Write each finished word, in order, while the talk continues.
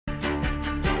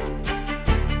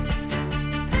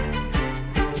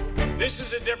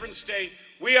this is a different state.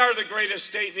 We are the greatest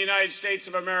state in the United States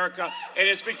of America, and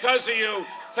it's because of you.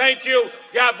 Thank you.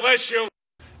 God bless you.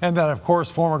 And then, of course,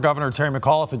 former Governor Terry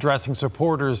McAuliffe addressing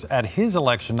supporters at his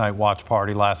election night watch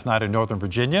party last night in Northern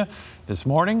Virginia. This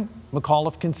morning,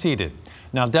 McAuliffe conceded.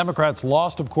 Now, Democrats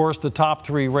lost, of course, the top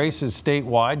three races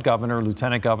statewide, governor,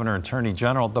 lieutenant governor, attorney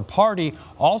general. The party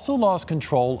also lost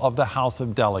control of the House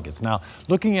of Delegates. Now,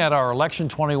 looking at our election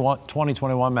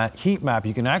 2021 heat map,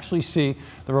 you can actually see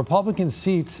the Republican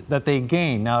seats that they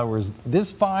gained. Now, there was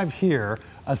this 5 here,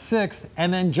 a 6th,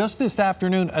 and then just this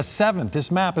afternoon, a 7th.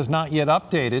 This map is not yet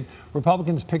updated.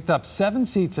 Republicans picked up 7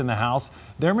 seats in the House.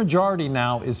 Their majority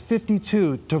now is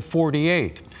 52 to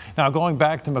 48. Now, going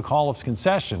back to McAuliffe's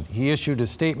concession, he issued a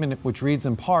statement which reads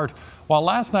in part, "While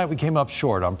last night we came up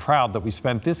short, I'm proud that we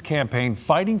spent this campaign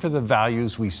fighting for the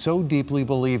values we so deeply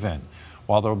believe in.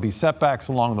 While there will be setbacks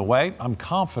along the way, I'm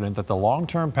confident that the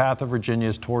long-term path of Virginia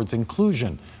is towards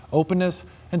inclusion, openness,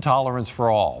 and tolerance for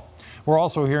all." We're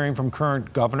also hearing from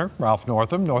current Governor Ralph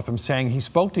Northam. Northam saying he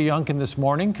spoke to Youngkin this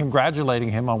morning, congratulating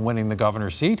him on winning the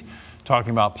governor's seat.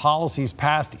 Talking about policies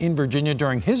passed in Virginia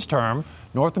during his term,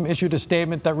 Northam issued a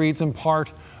statement that reads in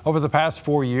part, "Over the past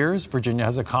 4 years, Virginia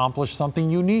has accomplished something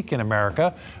unique in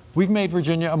America. We've made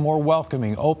Virginia a more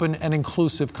welcoming, open, and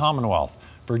inclusive Commonwealth.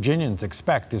 Virginians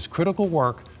expect this critical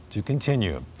work to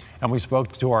continue." And we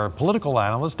spoke to our political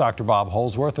analyst, Dr. Bob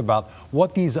Holsworth, about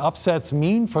what these upsets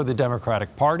mean for the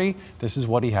Democratic Party. This is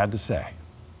what he had to say.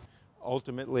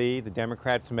 Ultimately, the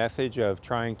Democrats' message of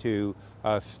trying to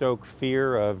stoke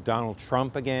fear of Donald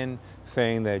Trump again,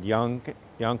 saying that Youngkin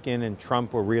and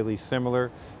Trump were really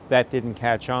similar, that didn't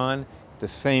catch on. At the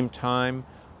same time,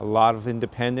 a lot of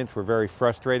independents were very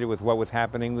frustrated with what was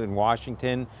happening in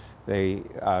Washington.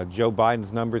 Joe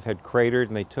Biden's numbers had cratered,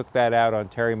 and they took that out on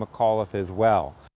Terry McAuliffe as well.